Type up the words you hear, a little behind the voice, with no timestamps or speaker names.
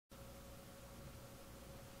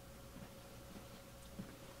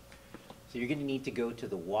So you're going to need to go to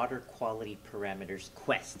the Water Quality Parameters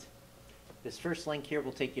Quest. This first link here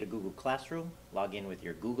will take you to Google Classroom, log in with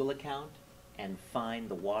your Google account, and find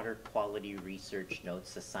the Water Quality Research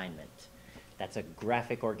Notes assignment. That's a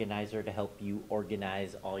graphic organizer to help you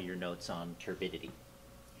organize all your notes on turbidity.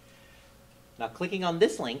 Now clicking on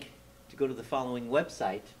this link to go to the following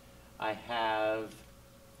website, I have,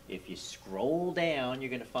 if you scroll down, you're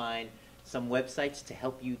going to find some websites to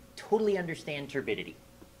help you totally understand turbidity.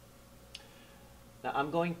 Now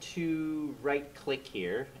I'm going to right click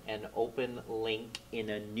here and open link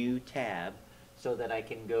in a new tab so that I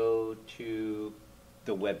can go to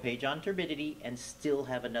the web page on turbidity and still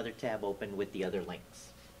have another tab open with the other links.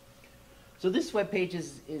 So this web page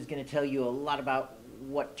is going to tell you a lot about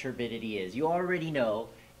what turbidity is. You already know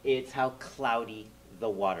it's how cloudy the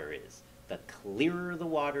water is. The clearer the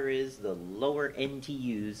water is, the lower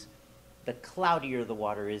NTUs, the cloudier the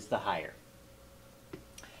water is, the higher.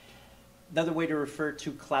 Another way to refer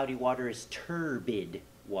to cloudy water is turbid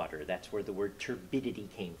water. That's where the word turbidity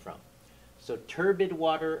came from. So turbid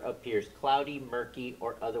water appears cloudy, murky,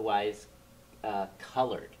 or otherwise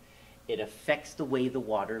colored. It affects the way the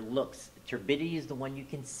water looks. Turbidity is the one you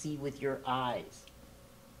can see with your eyes.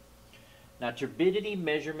 Now turbidity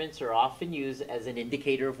measurements are often used as an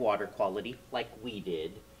indicator of water quality, like we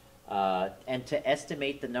did, and to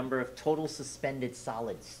estimate the number of total suspended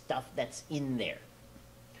solids, stuff that's in there.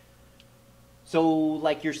 So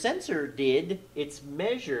like your sensor did, it's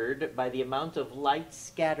measured by the amount of light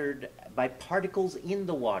scattered by particles in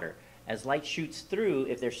the water. As light shoots through,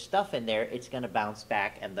 if there's stuff in there, it's going to bounce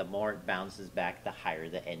back, and the more it bounces back, the higher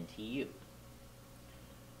the NTU.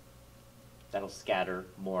 That'll scatter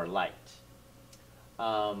more light.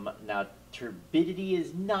 Now, turbidity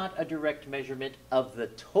is not a direct measurement of the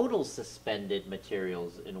total suspended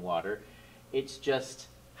materials in water. It's just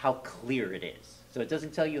how clear it is. So it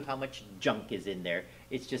doesn't tell you how much junk is in there.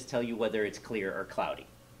 It's just tell you whether it's clear or cloudy.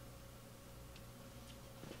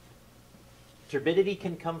 Turbidity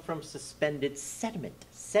can come from suspended sediment.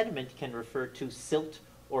 Sediment can refer to silt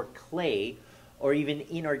or clay or even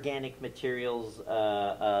inorganic materials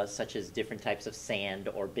such as different types of sand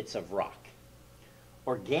or bits of rock.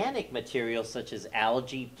 Organic materials such as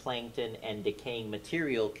algae, plankton, and decaying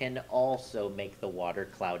material can also make the water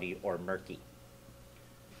cloudy or murky.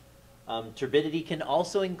 Turbidity can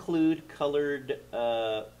also include colored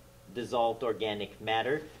dissolved organic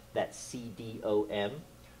matter, that's CDOM,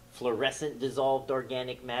 fluorescent dissolved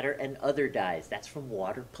organic matter, and other dyes. That's from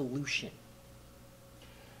water pollution.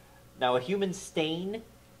 Now a human stain,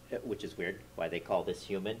 which is weird why they call this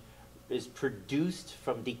human, is produced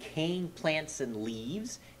from decaying plants and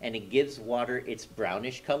leaves, and it gives water its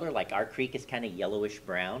brownish color, like our creek is kind of yellowish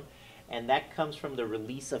brown, and that comes from the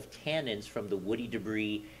release of tannins from the woody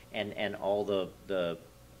debris and all the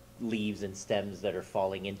leaves and stems that are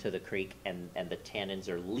falling into the creek, and the tannins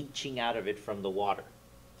are leaching out of it from the water.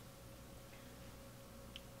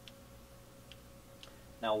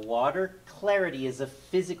 Now water clarity is a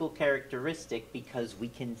physical characteristic because we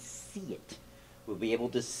can see it. We'll be able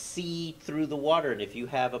to see through the water, and if you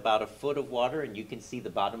have about a foot of water and you can see the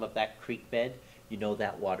bottom of that creek bed, you know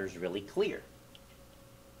that water's really clear.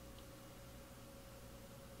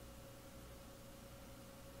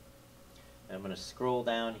 I'm going to scroll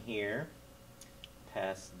down here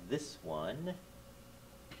past this one.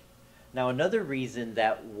 Now another reason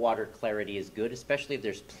that water clarity is good, especially if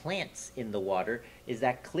there's plants in the water, is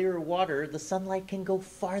that clearer water, the sunlight can go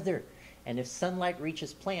farther. And if sunlight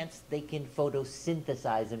reaches plants, they can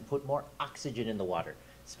photosynthesize and put more oxygen in the water,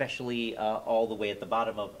 especially all the way at the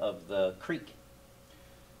bottom of the creek.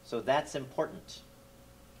 So that's important.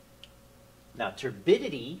 Now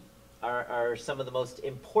turbidity are some of the most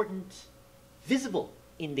important visible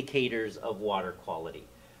indicators of water quality,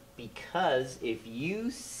 because if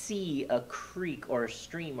you see a creek or a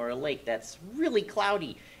stream or a lake that's really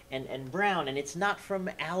cloudy and brown, and it's not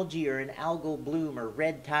from algae or an algal bloom or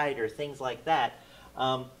red tide or things like that,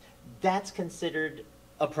 that's considered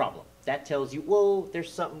a problem. That tells you, whoa,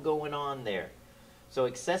 there's something going on there. So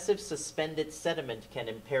excessive suspended sediment can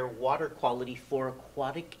impair water quality for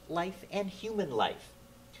aquatic life and human life,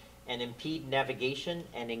 and impede navigation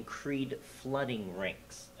and increase flooding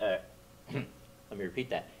risks. Let me repeat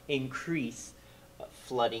that. Increase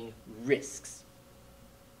flooding risks.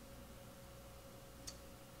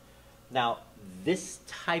 Now, this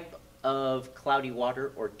type of cloudy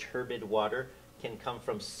water or turbid water can come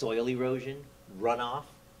from soil erosion, runoff,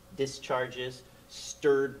 discharges,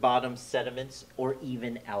 stirred bottom sediments, or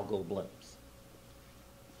even algal blooms.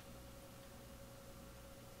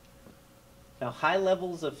 Now, high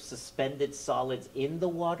levels of suspended solids in the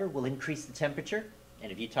water will increase the temperature,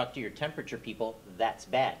 And if you talk to your temperature people, that's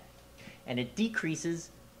bad. And it decreases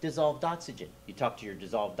dissolved oxygen. You talk to your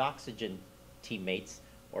dissolved oxygen teammates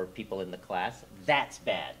or people in the class, that's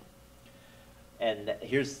bad. And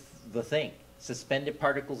here's the thing. Suspended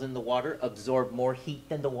particles in the water absorb more heat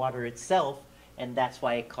than the water itself, and that's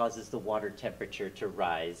why it causes the water temperature to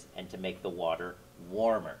rise and to make the water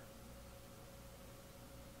warmer.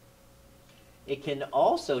 It can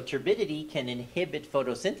also, turbidity can inhibit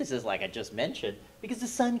photosynthesis, like I just mentioned, because the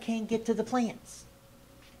sun can't get to the plants.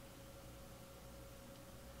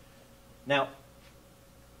 Now,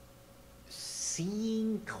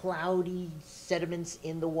 seeing cloudy sediments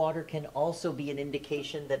in the water can also be an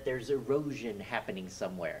indication that there's erosion happening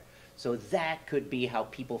somewhere. So that could be how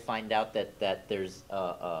people find out that there's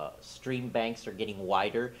stream banks are getting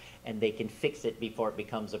wider, and they can fix it before it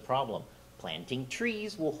becomes a problem. Planting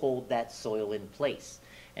trees will hold that soil in place.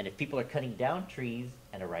 And if people are cutting down trees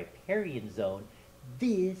in a riparian zone,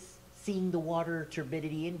 seeing the water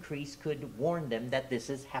turbidity increase could warn them that this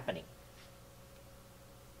is happening.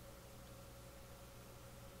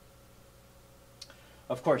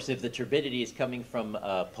 Of course, if the turbidity is coming from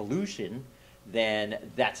pollution,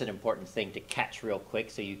 then that's an important thing to catch real quick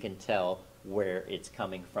so you can tell where it's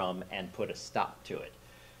coming from and put a stop to it.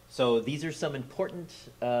 So these are some important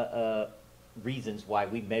reasons why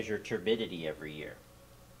we measure turbidity every year.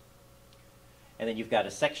 And then you've got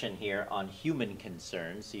a section here on human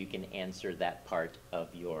concerns, so you can answer that part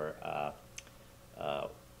of your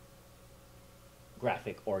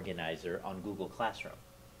graphic organizer on Google Classroom.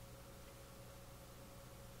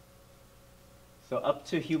 So up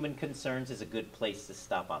to human concerns is a good place to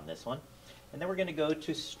stop on this one. And then we're going to go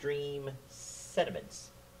to stream sediments.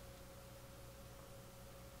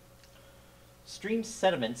 Stream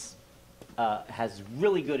sediments has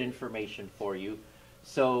really good information for you.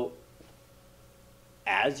 So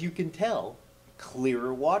as you can tell,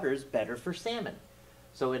 clearer water is better for salmon.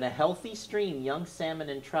 So in a healthy stream, young salmon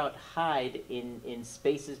and trout hide in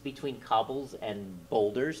spaces between cobbles and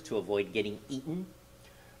boulders to avoid getting eaten.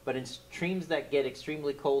 But in streams that get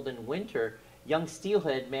extremely cold in winter, young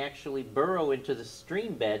steelhead may actually burrow into the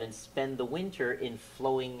stream bed and spend the winter in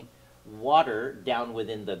flowing water down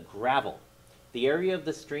within the gravel. The area of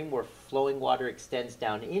the stream where flowing water extends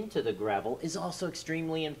down into the gravel is also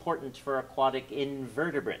extremely important for aquatic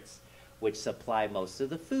invertebrates, which supply most of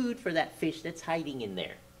the food for that fish that's hiding in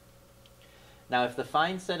there. Now, if the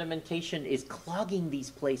fine sedimentation is clogging these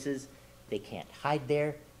places, they can't hide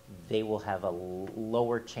there. They will have a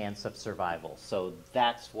lower chance of survival. So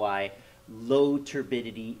that's why low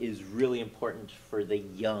turbidity is really important for the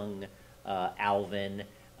young alvin,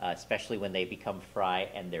 especially when they become fry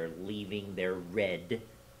and they're leaving their red,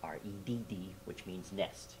 R-E-D-D, which means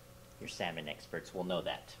nest. Your salmon experts will know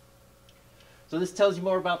that. So this tells you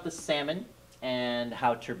more about the salmon and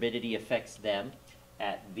how turbidity affects them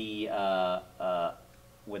at the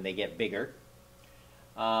when they get bigger.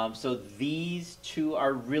 So these two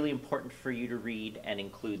are really important for you to read and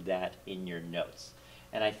include that in your notes.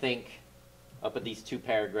 And I think up at these two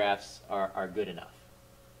paragraphs are good enough.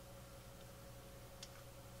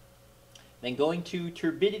 Then going to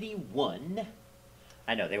turbidity 1.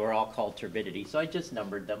 I know they were all called turbidity, so I just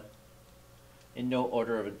numbered them in no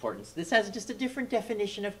order of importance. This has just a different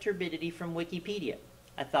definition of turbidity from Wikipedia.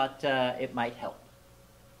 I thought it might help.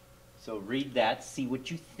 So read that, see what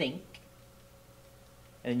you think,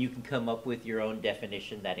 and you can come up with your own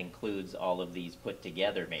definition that includes all of these put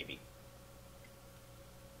together, maybe.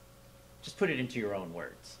 Just put it into your own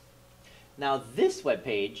words. Now, this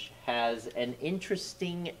webpage has an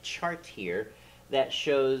interesting chart here that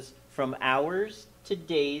shows from hours to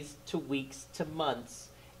days to weeks to months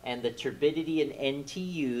and the turbidity in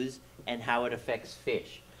NTUs and how it affects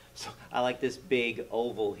fish. So I like this big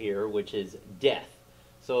oval here, which is death.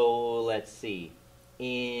 So let's see.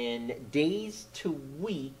 In days to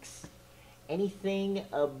weeks, anything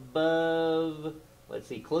above, let's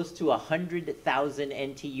see, close to 100,000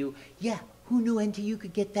 NTU. Yeah, who knew NTU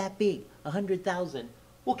could get that big? 100,000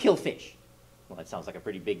 will kill fish. Well, that sounds like a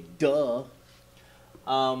pretty big duh.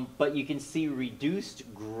 But you can see reduced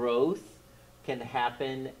growth can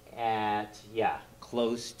happen at,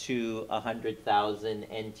 close to 100,000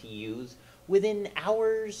 NTUs within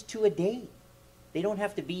hours to a day. They don't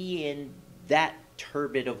have to be in that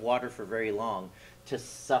turbid of water for very long to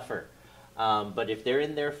suffer. But if they're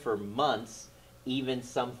in there for months, even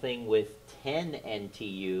something with 10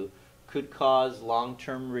 NTU could cause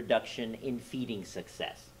long-term reduction in feeding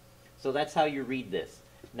success. So that's how you read this.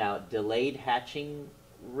 Now, delayed hatching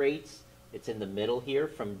rates, it's in the middle here,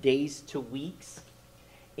 from days to weeks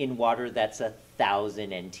in water that's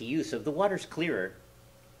 1,000 NTU. So if the water's clearer,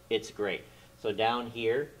 it's great. So down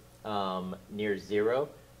here, near 0,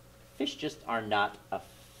 fish just are not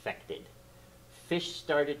affected. Fish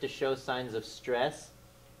started to show signs of stress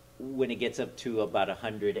when it gets up to about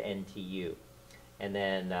 100 NTU. And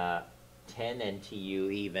then 10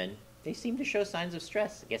 NTU even, they seem to show signs of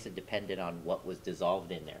stress. I guess it depended on what was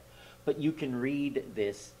dissolved in there. But you can read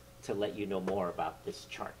this to let you know more about this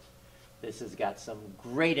chart. This has got some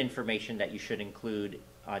great information that you should include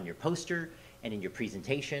on your poster and in your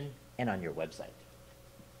presentation and on your website.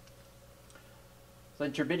 So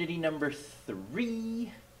in turbidity number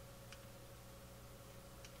 3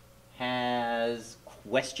 has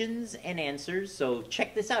questions and answers. So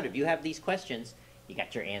check this out. If you have these questions, you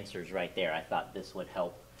got your answers right there. I thought this would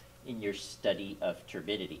help in your study of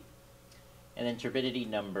turbidity. And then turbidity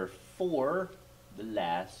number 4, the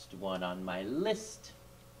last one on my list,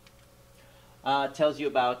 tells you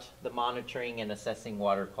about the monitoring and assessing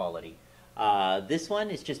water quality. This one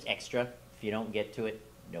is just extra. If you don't get to it,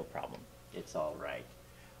 no problem. It's all right.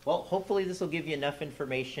 Well, hopefully this will give you enough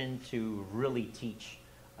information to really teach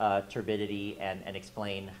turbidity and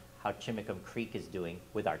explain how Chimacum Creek is doing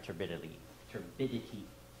with our turbidity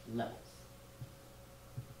levels.